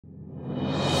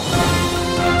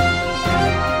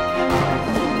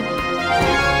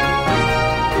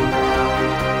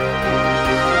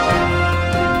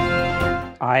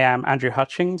am Andrew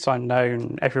Hutchings. I'm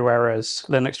known everywhere as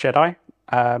Linux Jedi,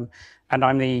 and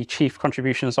I'm the Chief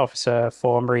Contributions Officer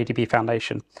for MariaDB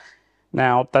Foundation.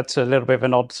 Now, that's a little bit of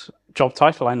an odd job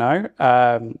title, I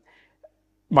know.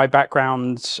 My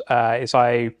background is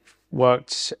I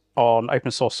worked on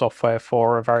open source software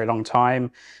for a very long time,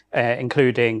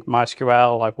 including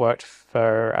MySQL. I've worked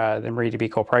for the MariaDB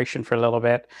Corporation for a little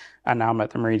bit, and now I'm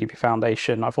at the MariaDB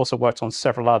Foundation. I've also worked on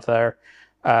several other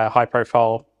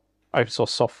high-profile open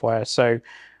source software. So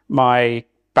my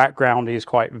background is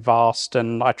quite vast,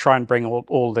 and I try and bring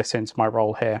all this into my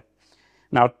role here.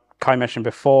 Now, Kai mentioned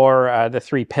before, the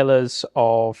three pillars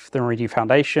of the MariaDB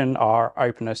Foundation are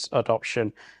openness,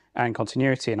 adoption, and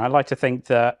continuity. And I like to think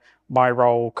that my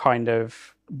role kind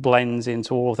of blends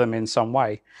into all of them in some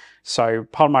way. So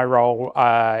part of my role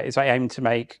is I aim to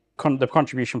make the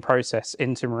contribution process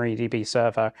into MariaDB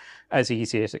Server as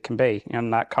easy as it can be.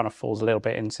 And that kind of falls a little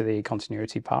bit into the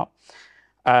continuity part.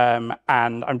 And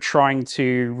I'm trying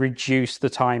to reduce the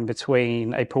time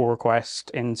between a pull request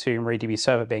into MariaDB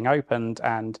Server being opened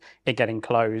and it getting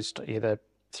closed, either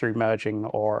through merging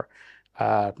or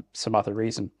some other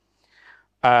reason.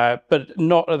 But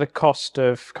not at the cost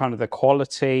of kind of the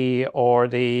quality or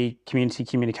the community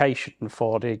communication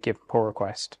for the given pull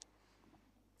request.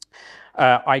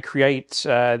 I create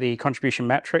the contribution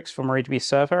metrics for MariaDB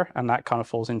Server, and that kind of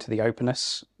falls into the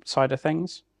openness side of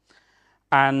things.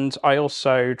 And I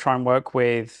also try and work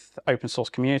with open source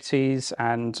communities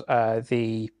and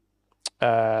the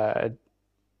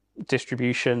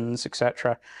distributions,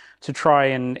 etc., to try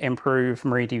and improve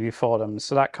MariaDB for them.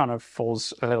 So that kind of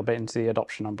falls a little bit into the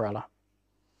adoption umbrella.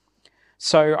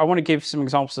 So I want to give some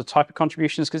examples of type of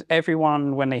contributions, because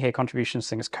everyone, when they hear contributions,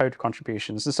 thinks code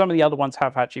contributions. And some of the other ones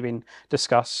have actually been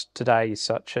discussed today,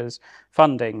 such as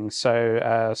funding.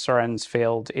 So Soren's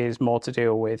field is more to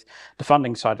deal with the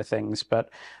funding side of things, but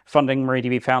funding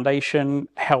MariaDB Foundation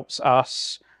helps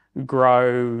us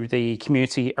grow the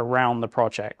community around the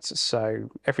project.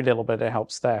 So every little bit it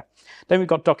helps there. Then we've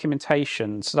got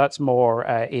documentation. So that's more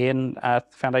Ian at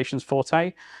the Foundation's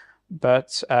forte,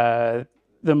 but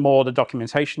the more the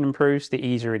documentation improves, the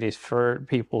easier it is for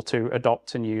people to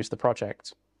adopt and use the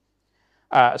project.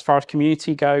 As far as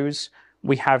community goes,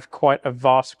 we have quite a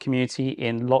vast community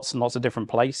in lots and lots of different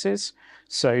places.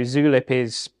 So Zulip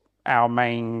is our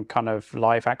main kind of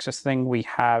live access thing. We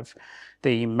have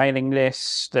the mailing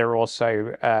lists. There are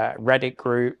also Reddit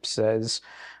groups. There's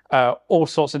all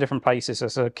sorts of different places.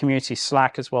 There's a community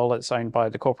Slack as well that's owned by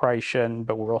the corporation,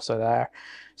 but we're also there.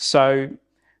 So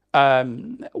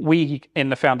we in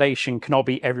the foundation cannot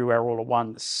be everywhere all at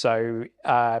once. So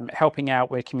helping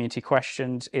out with community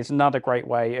questions is another great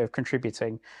way of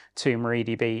contributing to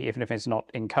MariaDB, even if it's not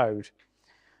in code.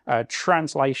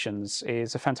 Translations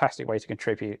is a fantastic way to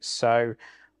contribute. So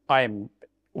I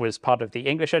was part of the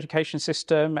English education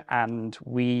system, and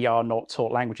we are not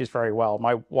taught languages very well.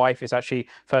 My wife is actually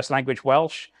first language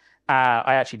Welsh.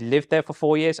 I actually lived there for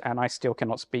 4 years, and I still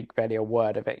cannot speak barely a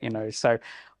word of it, so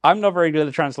I'm not very good at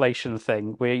the translation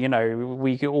thing.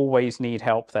 We always need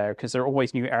help there, because there are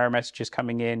always new error messages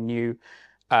coming in, new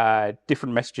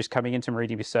different messages coming into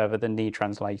MariaDB Server that need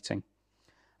translating.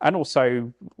 And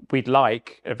also, we'd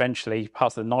like eventually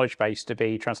parts of the knowledge base to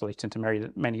be translated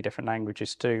into many different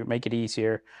languages to make it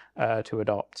easier to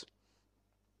adopt.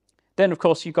 Then, of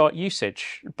course, you've got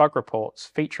usage, bug reports,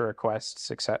 feature requests,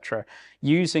 etc.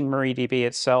 Using MariaDB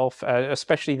itself,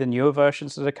 especially the newer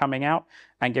versions that are coming out,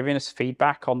 and giving us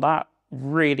feedback on that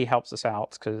really helps us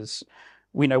out, because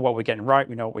we know what we're getting right,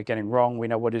 we know what we're getting wrong, we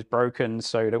know what is broken,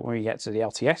 so that when we get to the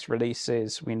LTS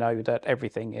releases, we know that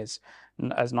everything is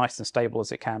as nice and stable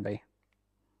as it can be.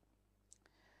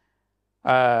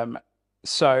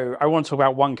 So I want to talk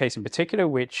about one case in particular,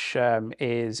 which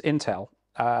is Intel.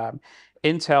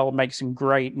 Intel makes some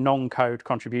great non-code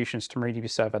contributions to MariaDB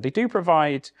Server. They do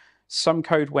provide some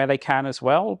code where they can as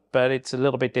well, but it's a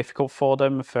little bit difficult for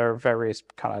them for various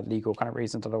kind of legal kind of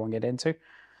reasons that I won't get into.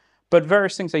 But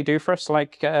various things they do for us,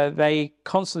 like they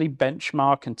constantly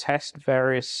benchmark and test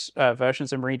various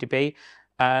versions of MariaDB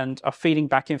and are feeding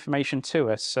back information to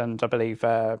us. And I believe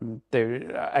a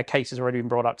case has already been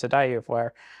brought up today of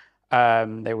where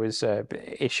there was an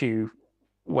issue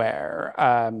where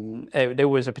there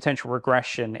was a potential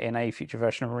regression in a future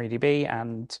version of MariaDB,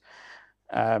 and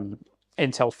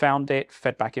Intel found it,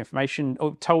 fed back information,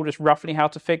 told us roughly how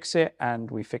to fix it,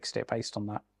 and we fixed it based on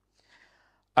that.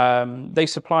 They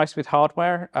supply us with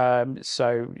hardware,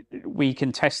 so we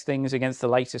can test things against the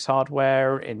latest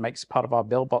hardware. It makes part of our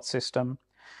BuildBot system.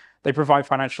 They provide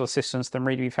financial assistance to the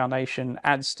MariaDB Foundation,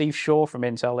 and Steve Shaw from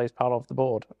Intel is part of the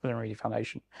board of the MariaDB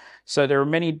Foundation. So there are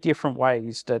many different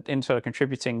ways that Intel are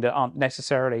contributing that aren't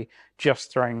necessarily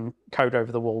just throwing code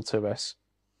over the wall to us.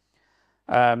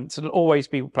 So there'll always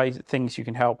be things you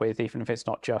can help with, even if it's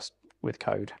not just with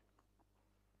code.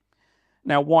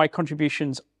 Now, why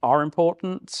contributions are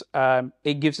important?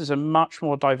 It gives us a much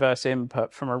more diverse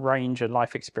input from a range of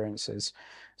life experiences.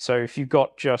 So if you've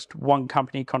got just one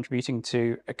company contributing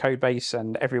to a code base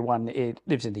and everyone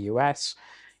lives in the US,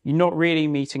 you're not really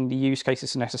meeting the use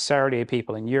cases necessarily of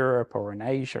people in Europe or in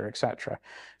Asia, etc.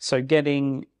 So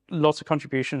getting lots of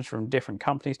contributions from different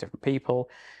companies, different people,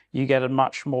 you get a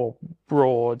much more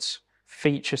broad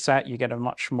feature set, you get a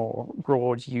much more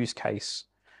broad use case.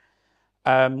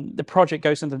 The project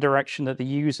goes in the direction that the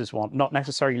users want, not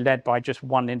necessarily led by just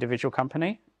one individual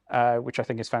company, which I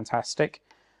think is fantastic.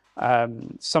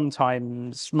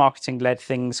 Sometimes marketing-led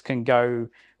things can go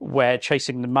where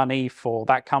chasing the money for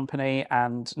that company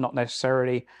and not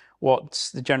necessarily what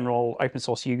the general open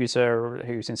source user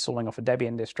who's installing off a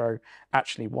Debian distro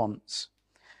actually wants.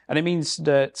 And it means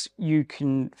that you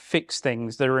can fix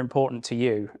things that are important to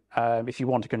you if you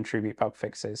want to contribute bug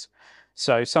fixes.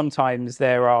 So sometimes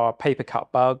there are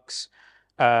paper-cut bugs,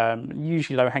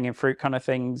 usually low-hanging fruit kind of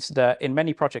things that in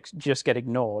many projects just get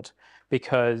ignored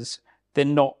because they're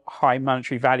not high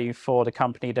monetary value for the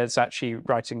company that's actually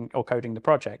writing or coding the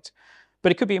project.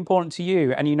 But it could be important to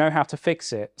you and you know how to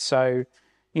fix it. So,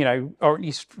 or at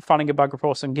least finding a bug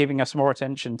report and giving us more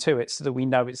attention to it so that we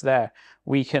know it's there.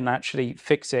 We can actually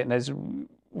fix it and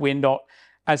we're not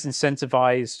as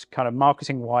incentivized kind of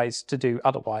marketing-wise to do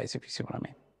otherwise, if you see what I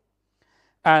mean.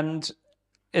 And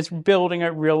it's building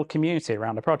a real community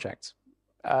around a project.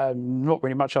 Not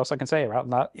really much else I can say about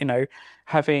that.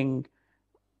 Having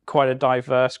quite a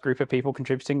diverse group of people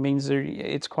contributing means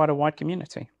it's quite a wide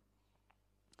community.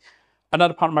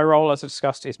 Another part of my role, as I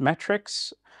discussed, is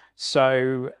metrics.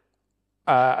 So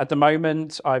at the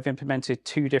moment, I've implemented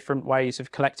 2 different ways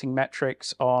of collecting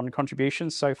metrics on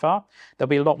contributions so far. There'll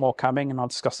be a lot more coming, and I'll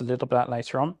discuss a little bit of that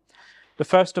later on. The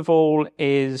first of all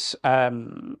is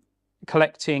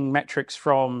collecting metrics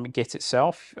from Git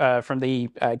itself, from the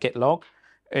Git log,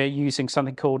 using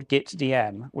something called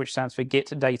GitDM, which stands for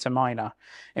Git Data Miner.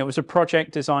 It was a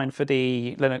project designed for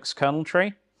the Linux kernel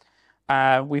tree.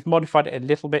 We've modified it a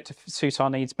little bit to suit our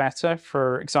needs better.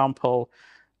 For example,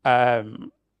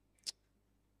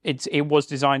 it was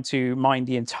designed to mine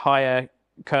the entire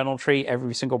kernel tree,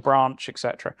 every single branch,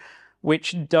 etc.,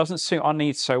 which doesn't suit our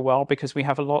needs so well because we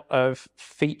have a lot of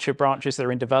feature branches that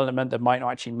are in development that might not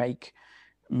actually make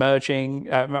merging,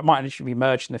 might actually be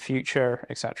merged in the future,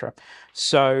 etc.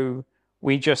 So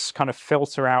we just kind of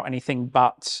filter out anything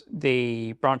but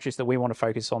the branches that we want to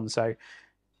focus on. So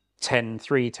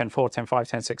 10.3, 10.4, 10.5,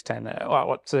 10.6, 10,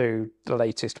 up to the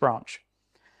latest branch.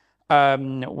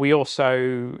 We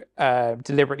also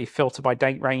deliberately filter by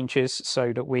date ranges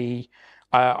so that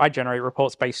I generate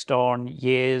reports based on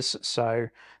years. So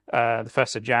the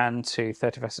 1st of Jan to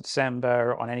 31st of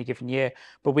December on any given year,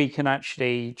 but we can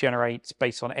actually generate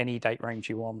based on any date range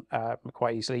you want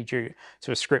quite easily due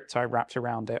to a script I wrapped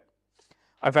around it.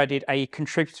 I've added a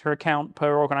contributor account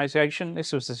per organization.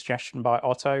 This was a suggestion by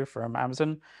Otto from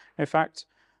Amazon, in fact.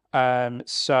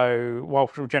 So while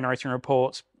we're generating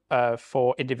reports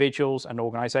for individuals and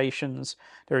organizations,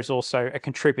 there is also a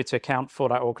contributor account for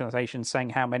that organization saying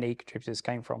how many contributors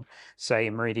came from, say,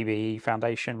 MariaDB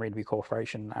Foundation, MariaDB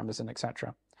Corporation, Amazon,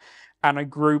 etc. And a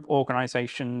group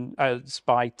organization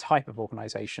by type of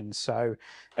organization. So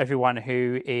everyone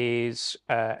who is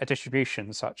a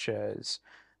distribution such as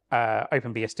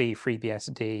OpenBSD,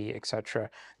 FreeBSD, etc.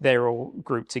 They're all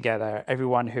grouped together.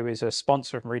 Everyone who is a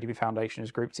sponsor of MariaDB Foundation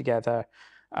is grouped together,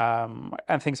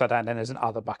 and things like that. And then there's an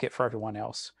other bucket for everyone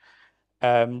else.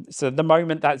 So the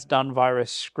moment that's done via a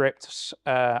script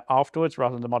afterwards,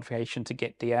 rather than the modification to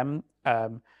GitDM,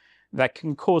 that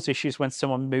can cause issues when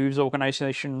someone moves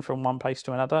organization from one place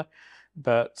to another.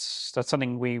 But that's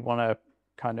something we want to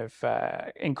kind of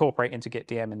incorporate into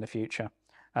GitDM in the future.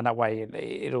 And that way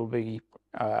it'll be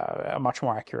a much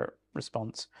more accurate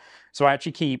response. So I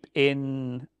actually keep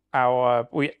in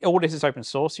all this is open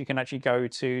source. You can actually go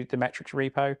to the metrics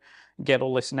repo, get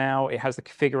all this now. It has the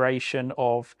configuration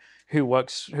of who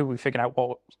we figured out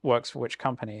what works for which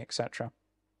company, etc.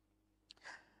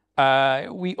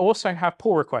 We also have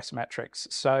pull request metrics.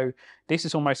 So this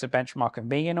is almost a benchmark of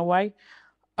me in a way.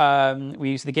 We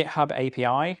use the GitHub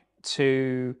API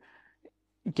to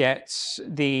get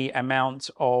the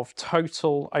amount of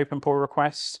total open pull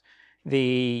requests,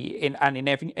 in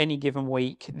any given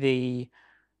week, the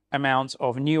amount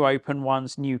of new open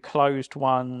ones, new closed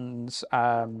ones,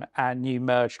 and new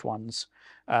merged ones.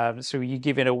 So you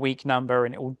give it a week number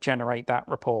and it will generate that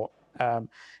report.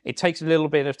 It takes a little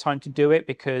bit of time to do it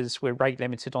because we're rate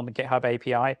limited on the GitHub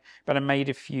API, but I made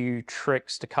a few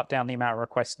tricks to cut down the amount of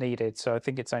requests needed. So I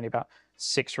think it's only about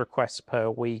 6 requests per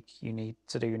week you need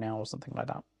to do now or something like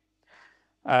that.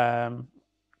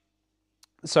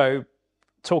 So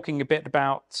talking a bit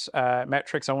about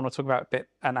metrics, I want to talk about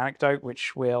an anecdote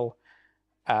which will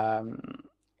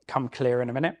come clear in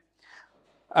a minute.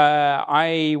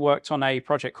 I worked on a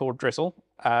project called Drizzle.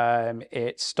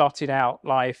 It started out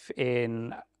life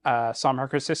in Sun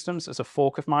Microsystems as a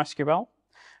fork of MySQL.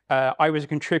 I was a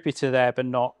contributor there, but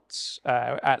not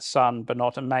at Sun, but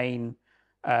not a main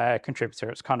contributor.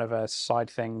 It's kind of a side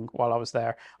thing while I was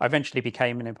there. I eventually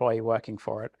became an employee working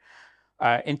for it.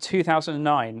 In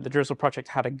 2009, the Drizzle project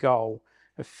had a goal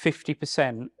of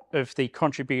 50% of the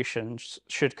contributions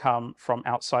should come from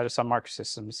outside of Sun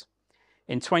Microsystems.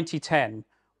 In 2010,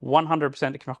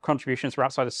 100% of contributions were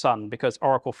outside of Sun because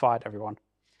Oracle fired everyone.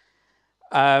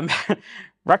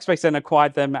 Rackspace then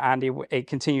acquired them and it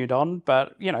continued on,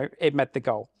 but it met the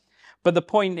goal. But the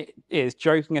point is,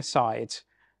 joking aside,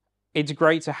 it's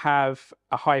great to have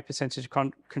a high percentage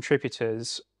of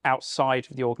contributors outside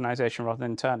of the organization rather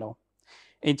than internal.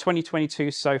 In 2022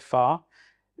 so far,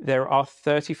 there are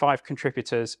 35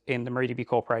 contributors in the MariaDB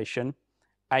Corporation,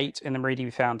 8 in the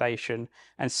MariaDB Foundation,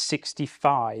 and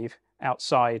 65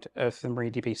 outside of the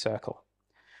MariaDB Circle.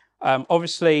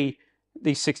 Obviously,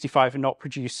 these 65 are not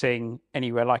producing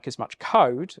anywhere like as much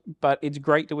code, but it's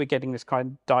great that we're getting this kind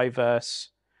of diverse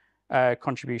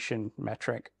contribution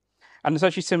metric. And there's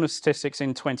actually similar statistics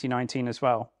in 2019 as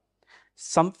well.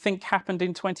 Something happened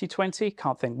in 2020,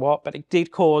 can't think what, but it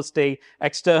did cause the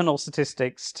external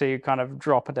statistics to kind of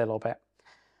drop a little bit.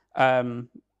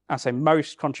 I say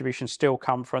most contributions still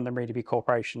come from the MariaDB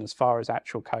Corporation as far as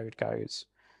actual code goes.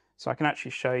 So I can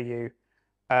actually show you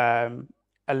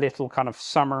a little kind of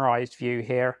summarized view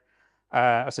here.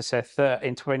 As I said,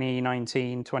 in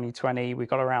 2019, 2020, we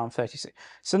got around 36.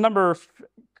 So the number of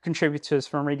contributors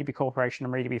from MariaDB Corporation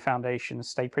and MariaDB Foundation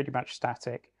stay pretty much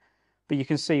static. But you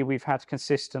can see we've had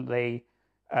consistently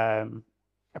a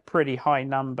pretty high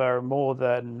number,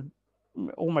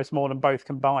 almost more than both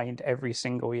combined every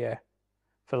single year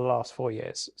for the last 4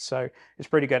 years. So it's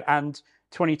pretty good. And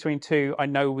 2022, I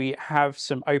know we have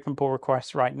some open pull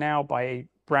requests right now by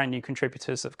brand new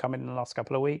contributors that have come in the last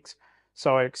couple of weeks.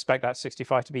 So I expect that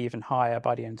 65 to be even higher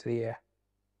by the end of the year.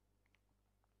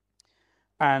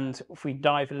 And if we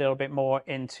dive a little bit more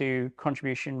into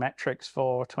contribution metrics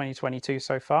for 2022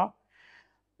 so far,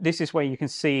 this is where you can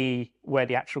see where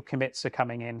the actual commits are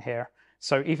coming in here.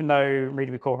 So even though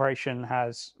MariaDB Corporation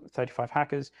has 35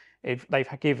 hackers, they've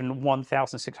given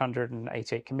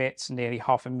 1,688 commits, nearly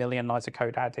 500,000 lines of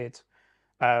code added.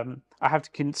 I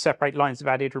have to separate lines of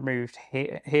added removed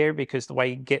here because the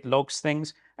way Git logs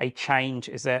things, a change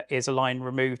is a line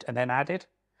removed and then added.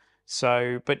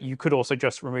 So, but you could also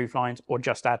just remove lines or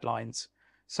just add lines.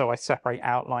 So I separate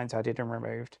out lines added and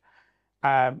removed.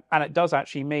 And it does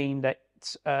actually mean that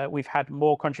we've had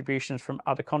more contributions from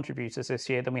other contributors this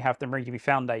year than we have the MariaDB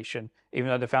Foundation, even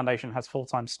though the Foundation has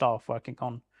full-time staff working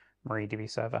on MariaDB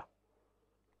Server.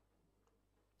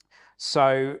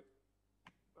 So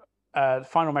the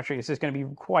final metric, this is going to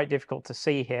be quite difficult to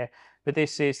see here, but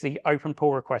this is the open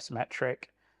pull request metric.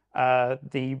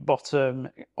 The bottom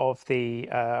of the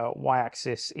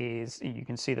y-axis is, you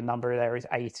can see the number there is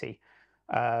 80.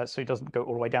 So it doesn't go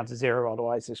all the way down to 0,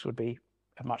 otherwise this would be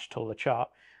a much taller chart.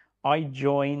 I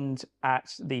joined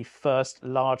at the first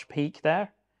large peak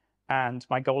there, and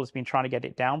my goal has been trying to get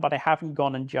it down, but I haven't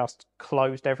gone and just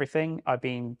closed everything. I've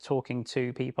been talking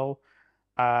to people,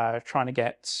 trying to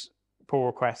get pull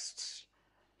requests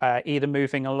either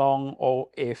moving along, or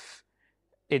if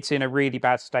it's in a really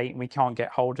bad state and we can't get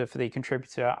hold of the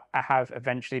contributor, I have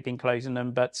eventually been closing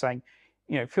them, but saying,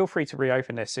 feel free to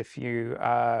reopen this if you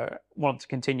want to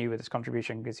continue with this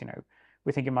contribution, because,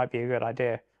 we think it might be a good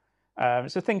idea.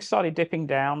 So things started dipping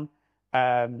down.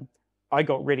 I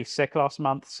got really sick last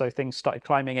month, so things started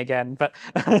climbing again, but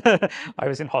I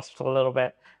was in hospital a little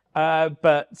bit. And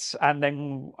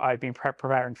then I've been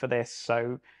preparing for this,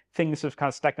 so things have kind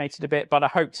of stagnated a bit, but I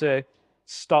hope to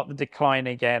start the decline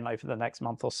again over the next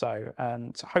month or so,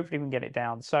 and hopefully we can get it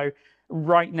down. So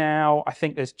right now, I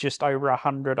think there's just over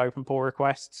 100 open pull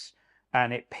requests,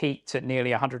 and it peaked at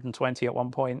nearly 120 at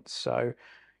one point. So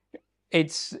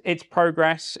it's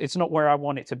progress. It's not where I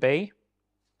want it to be,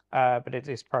 but it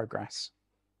is progress.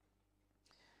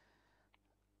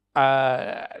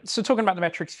 So talking about the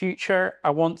metrics future,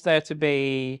 I want there to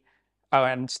be Oh,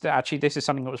 and actually, this is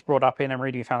something that was brought up in a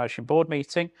MariaDB Foundation board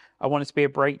meeting. I want it to be a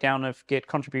breakdown of Git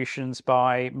contributions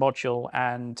by module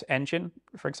and engine,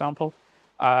 for example,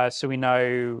 so we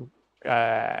know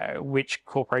which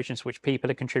corporations, which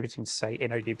people are contributing to, say,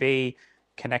 InnoDB,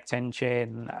 Connect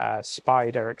Engine,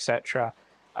 Spider, etc.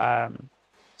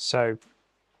 So,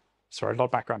 sorry, a lot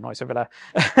of background noise over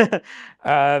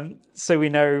there. So we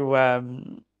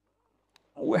know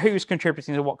who's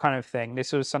contributing to what kind of thing.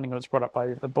 This was something that was brought up by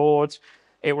the board.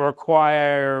 It will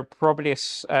require probably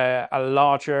a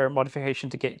larger modification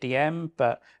to Git DM,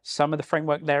 but some of the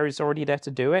framework there is already there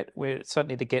to do it.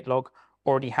 Certainly the Git log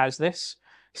already has this,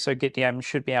 so Git DM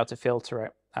should be able to filter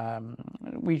it.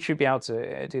 We should be able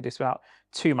to do this without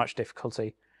too much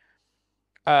difficulty.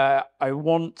 I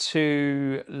want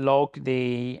to log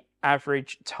the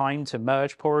average time to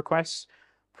merge pull requests,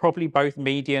 probably both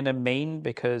median and mean,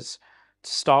 because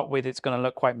to start with, it's going to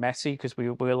look quite messy because we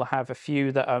will have a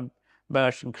few that are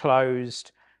merged and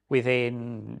closed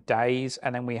within days,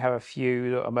 and then we have a few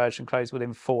that are merged and closed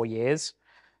within 4 years.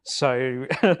 So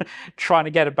trying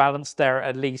to get a balance there,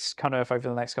 at least kind of over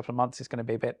the next couple of months, is going to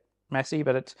be a bit messy,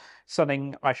 but it's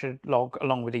something I should log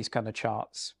along with these kind of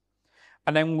charts.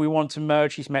 And then we want to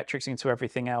merge these metrics into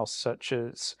everything else, such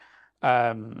as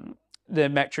the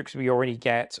metrics we already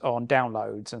get on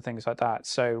downloads and things like that.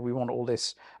 So we want all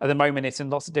this. At the moment, it's in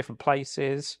lots of different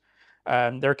places.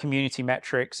 There are community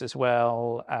metrics as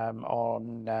well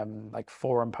on like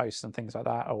forum posts and things like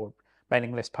that, or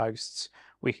mailing list posts.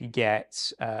 We could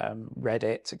get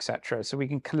Reddit, etc. So we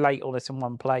can collate all this in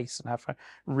one place and have a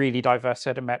really diverse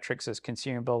set of metrics as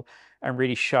consumable and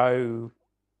really show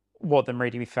what the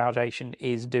MariaDB Foundation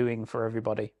is doing for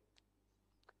everybody.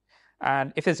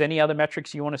 And if there's any other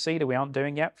metrics you want to see that we aren't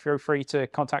doing yet, feel free to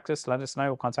contact us, let us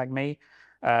know, or contact me.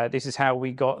 This is how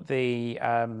we got the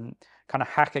kind of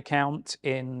hack account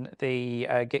in the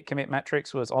Git commit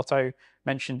metrics. Was Otto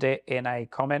mentioned it in a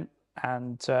comment,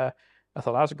 and I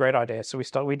thought that was a great idea. So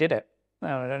we did it.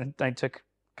 It took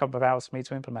a couple of hours for me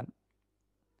to implement.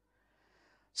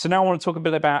 So now I want to talk a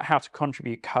bit about how to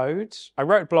contribute code. I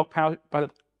wrote a blog post.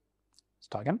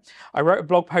 I wrote a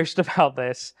blog post about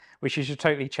this, which you should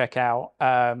totally check out.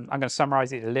 I'm going to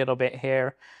summarize it a little bit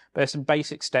here, but there's some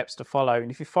basic steps to follow.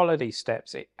 And if you follow these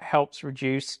steps, it helps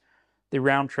reduce the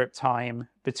round trip time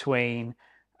between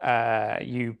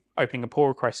you opening a pull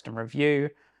request and review,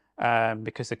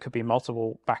 because there could be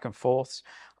multiple back and forths.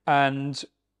 And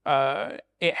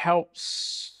it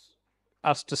helps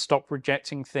us to stop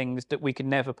rejecting things that we could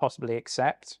never possibly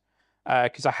accept,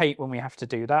 because I hate when we have to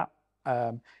do that.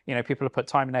 People have put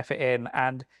time and effort in,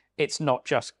 and it's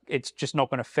just not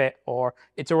going to fit, or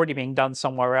it's already being done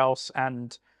somewhere else,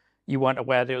 and you weren't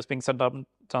aware that it was being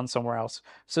done somewhere else.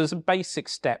 So there's some basic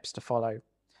steps to follow.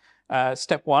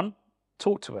 Step 1,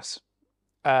 talk to us.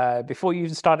 Before you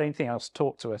even start anything else,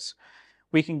 talk to us.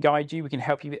 We can guide you. We can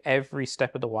help you every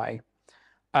step of the way.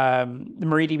 The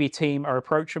MariaDB team are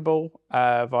approachable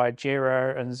via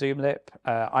Jira and Zoomlip.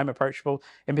 I'm approachable.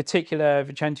 In particular,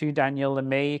 Vicentu, Daniel, and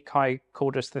me. Kai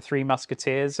called us the 3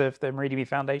 musketeers of the MariaDB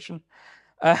Foundation.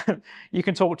 You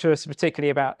can talk to us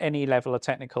particularly about any level of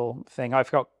technical thing.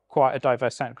 I've got quite a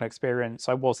diverse technical experience.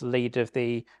 I was the lead of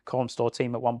the column store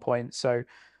team at one point. So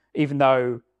even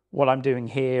though what I'm doing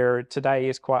here today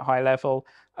is quite high level,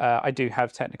 I do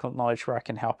have technical knowledge where I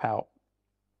can help out.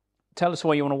 Tell us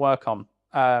what you want to work on.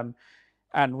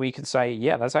 And we can say,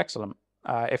 yeah, that's excellent.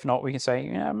 If not, we can say,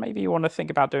 yeah, maybe you want to think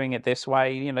about doing it this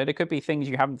way. There could be things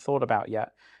you haven't thought about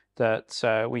yet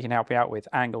that we can help you out with,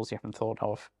 angles you haven't thought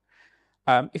of.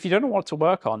 If you don't know what to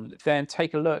work on, then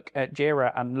take a look at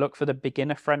Jira and look for the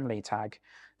beginner-friendly tag.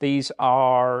 These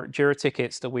are Jira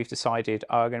tickets that we've decided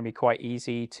are going to be quite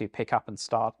easy to pick up and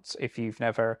start if you've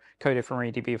never coded from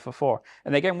MariaDB before.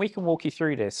 And again, we can walk you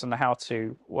through this and how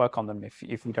to work on them if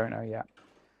you don't know yet.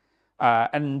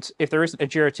 And if there isn't a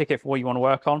Jira ticket for what you want to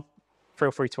work on, feel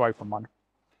free to open one.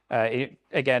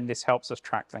 Again, this helps us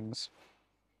track things.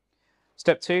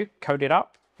 Step 2, code it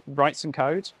up, write some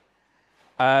code.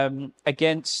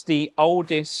 Against the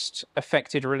oldest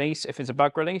affected release, if it's a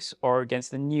bug release, or against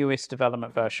the newest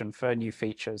development version for new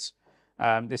features.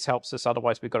 This helps us,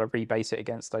 otherwise we've got to rebase it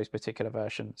against those particular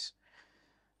versions.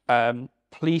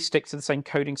 Please stick to the same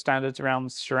coding standards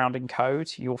around surrounding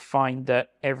code. You'll find that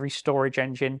every storage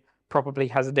engine probably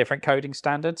has a different coding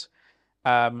standard.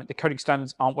 The coding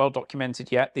standards aren't well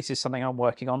documented yet. This is something I'm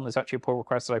working on. There's actually a pull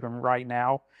request open right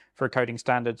now for a coding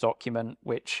standards document,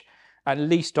 which at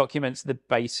least documents the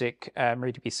basic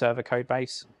MariaDB server code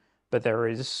base, but there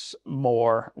is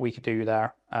more we could do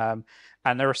there. And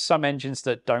there are some engines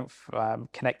that don't,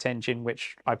 Connect Engine,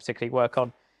 which I particularly work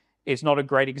on, It's not a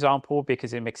great example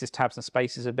because it mixes tabs and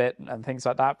spaces a bit and things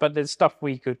like that. But there's stuff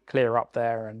we could clear up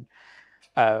there. And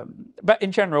but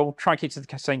in general, try and keep to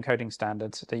the same coding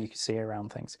standards that you can see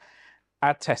around things.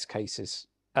 Add test cases.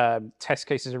 Test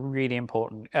cases are really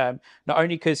important, not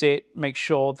only because it makes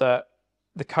sure that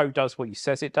the code does what you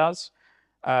says it does,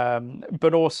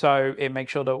 but also it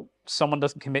makes sure that someone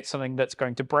doesn't commit something that's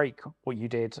going to break what you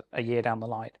did a year down the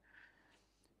line.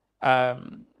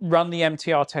 Run the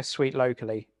MTR test suite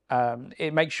locally.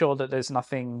 It makes sure that there's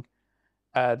nothing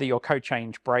that your code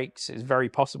change breaks. It's very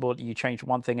possible that you change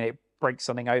one thing and it breaks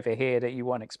something over here that you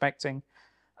weren't expecting.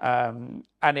 And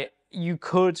you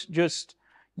could just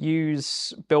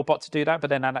use BuildBot to do that, but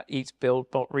then that eats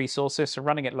BuildBot resources. So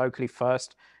running it locally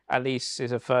first, at least,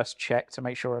 is a first check to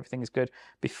make sure everything is good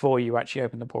before you actually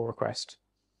open the pull request.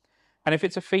 And if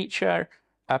it's a feature,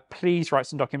 please write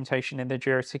some documentation in the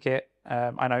Jira ticket.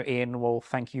 I know Ian will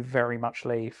thank you very much,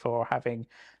 Lee, for having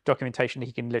documentation that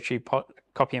he can literally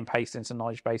copy and paste into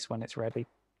knowledge base when it's ready.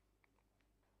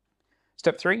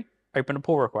 Step 3, open a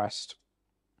pull request.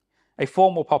 A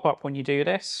form will pop up when you do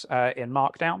this in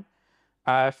Markdown.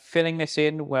 Filling this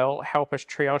in will help us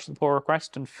triage the pull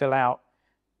request and fill out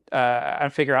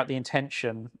and figure out the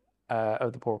intention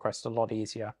of the pull request a lot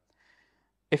easier.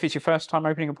 If it's your first time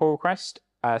opening a pull request,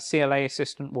 CLA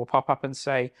assistant will pop up and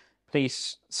say,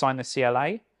 please sign the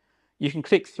CLA. You can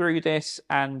click through this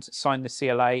and sign the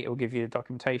CLA. It will give you the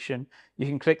documentation. You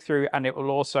can click through and it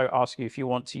will also ask you if you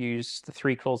want to use the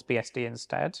 3-clause BSD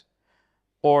instead.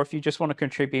 Or if you just want to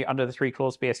contribute under the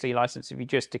 3-clause BSD license, if you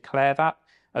just declare that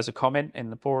as a comment in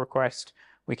the pull request,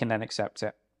 we can then accept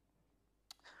it.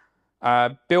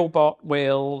 BuildBot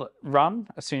will run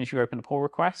as soon as you open the pull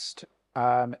request.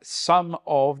 Some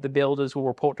of the builders will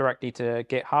report directly to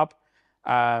GitHub.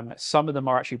 Some of them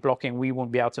are actually blocking. We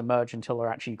won't be able to merge until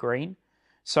they're actually green.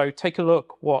 So take a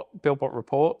look what BuildBot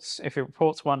reports. If it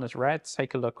reports one as red,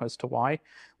 take a look as to why.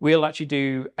 We'll actually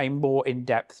do a more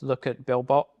in-depth look at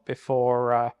BuildBot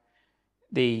before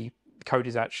the code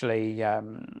is actually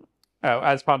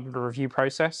as part of the review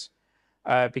process,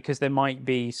 because there might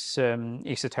be some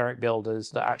esoteric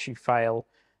builders that actually fail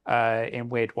in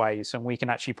weird ways, and we can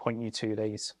actually point you to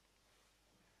these.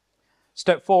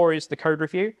 Step 4 is the code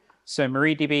review. So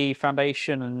MariaDB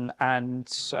Foundation and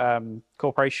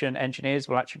corporation engineers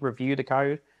will actually review the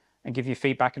code and give you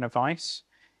feedback and advice.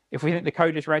 If we think the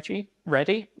code is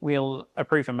ready, we'll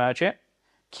approve and merge it.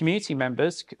 Community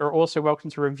members are also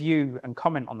welcome to review and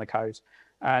comment on the code.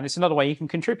 And it's another way you can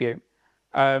contribute.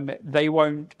 They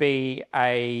won't be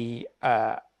a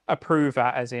approver,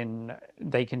 as in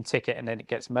they can tick it and then it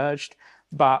gets merged.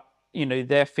 But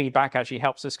their feedback actually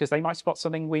helps us because they might spot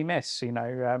something we miss.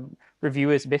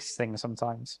 Reviewers miss things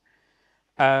sometimes.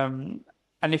 And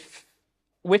if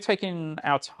we're taking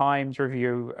our time to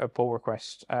review a pull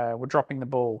request, we're dropping the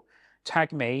ball,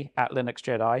 tag me at Linux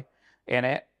Jedi in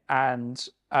it, and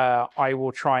I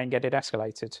will try and get it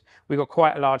escalated. We've got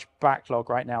quite a large backlog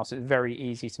right now, so it's very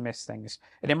easy to miss things.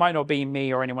 And it might not be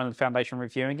me or anyone in the foundation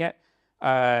reviewing it.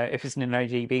 If it's an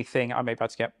MariaDB thing, I may be able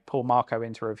to get Paul Marco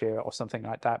in to review it or something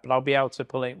like that. But we'll be able to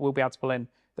pull in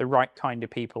the right kind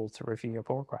of people to review your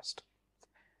pull request.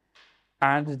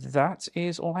 And that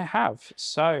is all I have.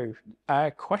 So,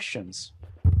 questions?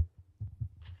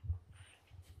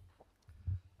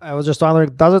 I was just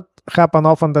wondering, does it happen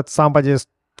often that somebody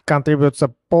contributes a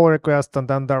pull request and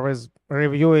then there is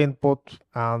review input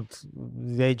and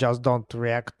they just don't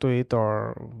react to it,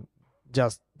 or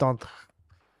just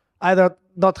either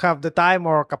not have the time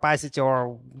or capacity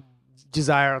or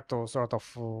desire to sort of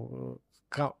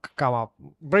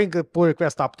bring the pull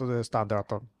request up to the standard?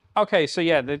 Okay, so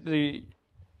yeah,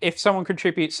 if someone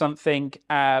contributes something,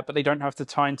 but they don't have the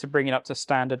time to bring it up to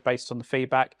standard based on the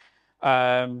feedback,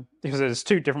 because there's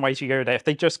 2 different ways you go there. If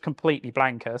they just completely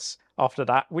blank us after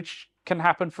that, which can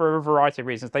happen for a variety of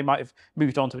reasons, they might have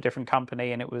moved on to a different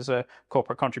company and it was a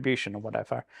corporate contribution or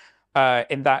whatever.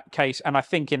 In that case, and I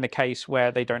think in the case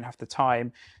where they don't have the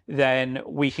time, then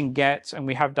we can get, and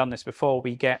we have done this before,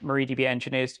 we get MariaDB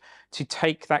engineers to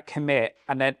take that commit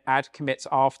and then add commits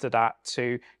after that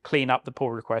to clean up the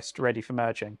pull request ready for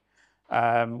merging.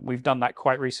 We've done that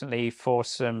quite recently for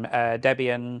some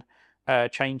Debian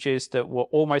changes that were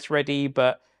almost ready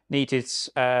but needed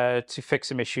to fix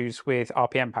some issues with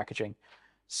RPM packaging.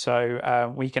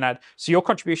 So we can add, so your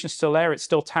contribution is still there, it's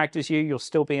still tagged as you'll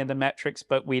still be in the metrics,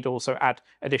 but we'd also add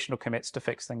additional commits to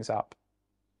fix things up.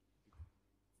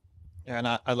 Yeah, and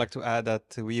I'd like to add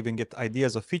that we even get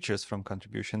ideas of features from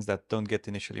contributions that don't get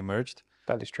initially merged.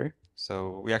 That is true.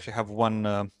 So we actually have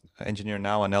one engineer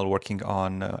now, Anel, working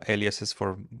on aliases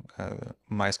for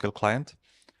MySQL client.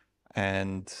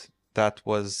 And that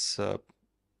was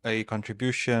a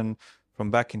contribution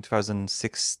from back in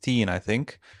 2016, I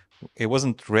think. It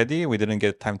wasn't ready. We didn't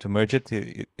get time to merge it.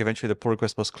 Eventually, the pull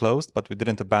request was closed, but we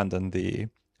didn't abandon the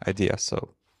idea.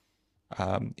 So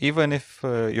even if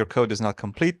your code is not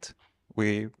complete,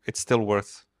 it's still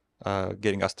worth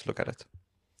getting us to look at it.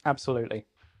 Absolutely.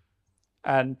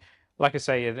 And like I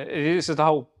say, this is the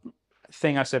whole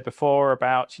thing I said before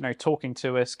about, talking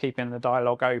to us, keeping the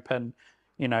dialogue open,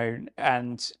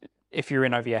 and if you're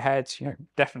in over your head,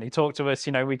 definitely talk to us.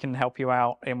 We can help you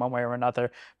out in one way or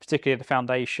another, particularly at the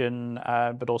foundation,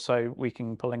 but also we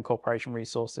can pull in corporation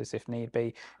resources if need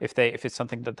be, if it's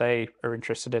something that they are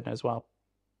interested in as well.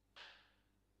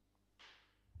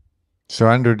 So,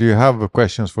 Andrew, do you have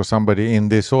questions for somebody in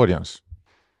this audience?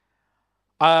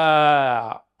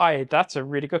 That's a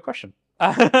really good question.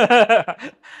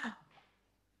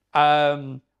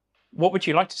 What would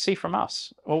you like to see from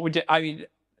us?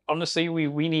 Honestly,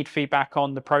 we need feedback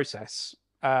on the process.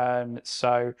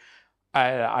 So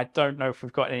I don't know if we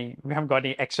haven't got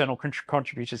any external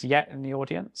contributors yet in the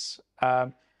audience.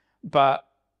 But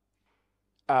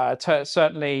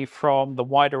certainly from the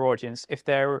wider audience, if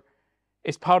there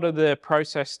is part of the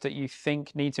process that you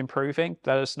think needs improving,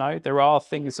 let us know. There are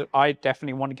things that I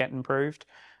definitely want to get improved.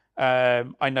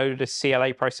 I know the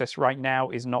CLA process right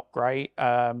now is not great.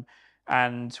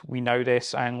 And we know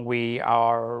this, and we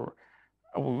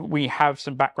have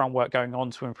some background work going on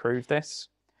to improve this.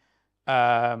 There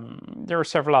are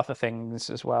several other things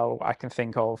as well I can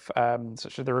think of,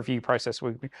 such as the review process.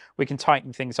 We can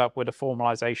tighten things up with a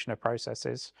formalization of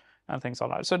processes and things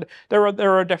like that. So there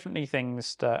are definitely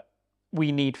things that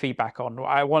we need feedback on.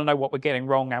 I want to know what we're getting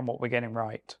wrong and what we're getting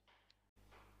right.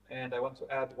 And I want to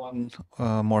add one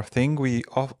more thing. We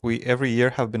every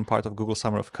year have been part of Google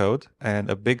Summer of Code, and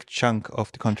a big chunk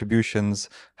of the contributions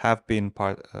have been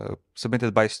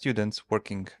submitted by students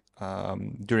working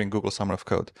during Google Summer of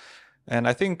Code. And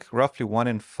I think roughly 1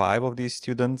 in 5 of these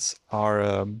students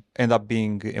end up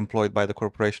being employed by the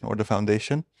corporation or the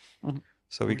foundation. Mm-hmm.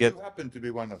 So you happen to be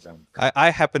one of them. I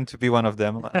happen to be one of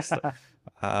them. So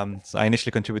I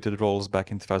initially contributed roles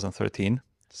back in 2013,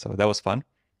 so that was fun.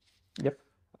 Yep.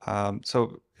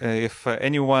 So if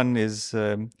anyone is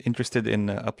interested in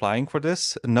applying for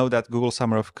this, know that Google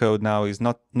Summer of Code now is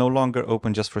no longer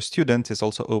open just for students. It's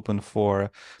also open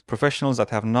for professionals that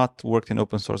have not worked in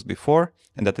open source before,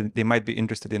 and that they might be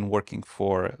interested in working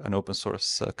for an open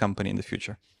source company in the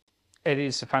future. It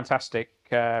is a fantastic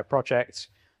project.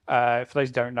 For those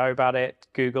who don't know about it,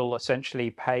 Google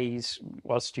essentially pays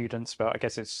students, but I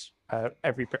guess it's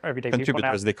everyday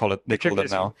contributors, they call them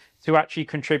now, to actually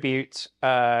contribute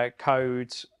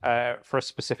code for a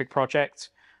specific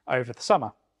project over the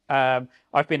summer.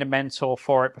 I've been a mentor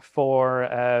for it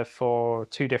before for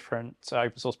 2 different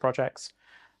open source projects,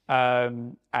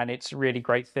 and it's a really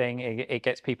great thing. It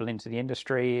gets people into the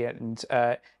industry, and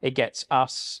it gets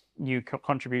us new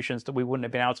contributions that we wouldn't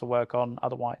have been able to work on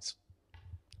otherwise.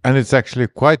 And it's actually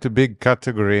quite a big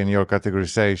category in your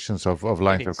categorizations of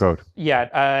lines of code.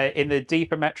 Yeah, in the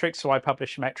deeper metrics, so I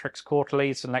publish metrics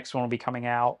quarterly, so the next one will be coming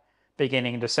out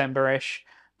beginning December-ish.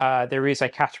 There is a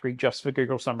category just for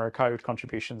Google Summer of Code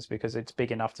contributions because it's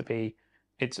big enough to be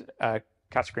a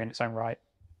category in its own right.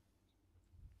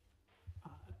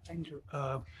 Andrew,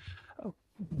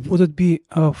 would it be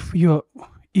of your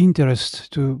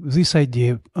interest to this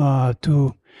idea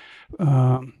to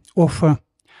offer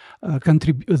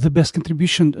the best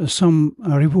contribution some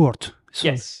reward? So,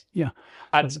 yes. Yeah.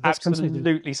 That's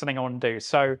absolutely something I want to do.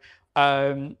 So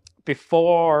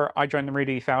before I joined the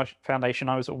MariaDB Foundation,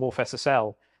 I was at Wolf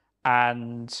SSL,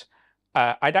 and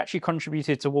I'd actually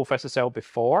contributed to Wolf SSL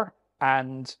before,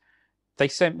 and they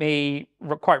sent me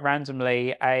quite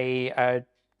randomly a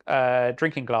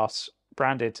drinking glass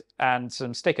branded and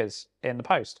some stickers in the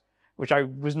post, which I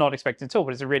was not expecting at all,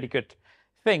 but it's a really good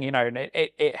thing, and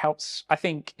it helps. I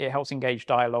think it helps engage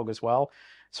dialogue as well.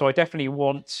 So I definitely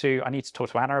I need to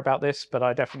talk to Anna about this, but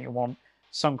I definitely want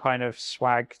some kind of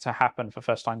swag to happen for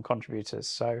first-time contributors.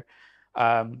 So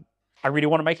I really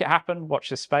want to make it happen. Watch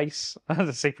this space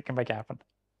to see if we can make it happen.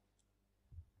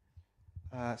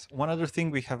 One other thing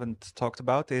we haven't talked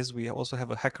about is we also have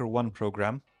a HackerOne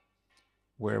program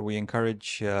where we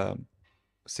encourage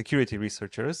security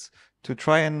researchers to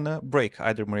try and break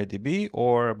either MariaDB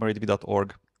or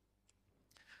MariaDB.org.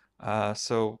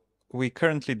 So we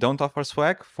currently don't offer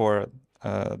swag for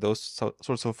those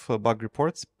sorts of bug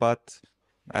reports, but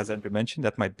as Andrew mentioned,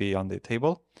 that might be on the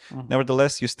table. Mm-hmm.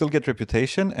 Nevertheless, you still get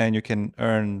reputation and you can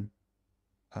earn,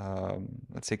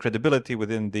 let's say, credibility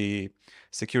within the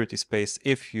security space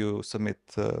if you submit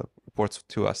reports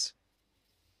to us.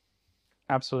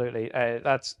 Absolutely.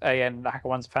 That's, again,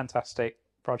 HackerOne's a fantastic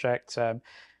project.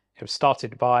 it was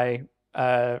started by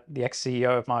the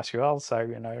ex-CEO of MySQL. So,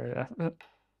 you know,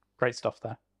 great stuff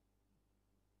there.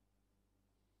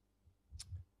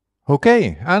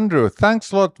 Okay, Andrew,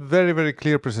 thanks a lot. Very, very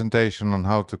clear presentation on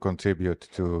how to contribute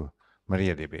to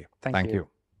MariaDB. Thank you.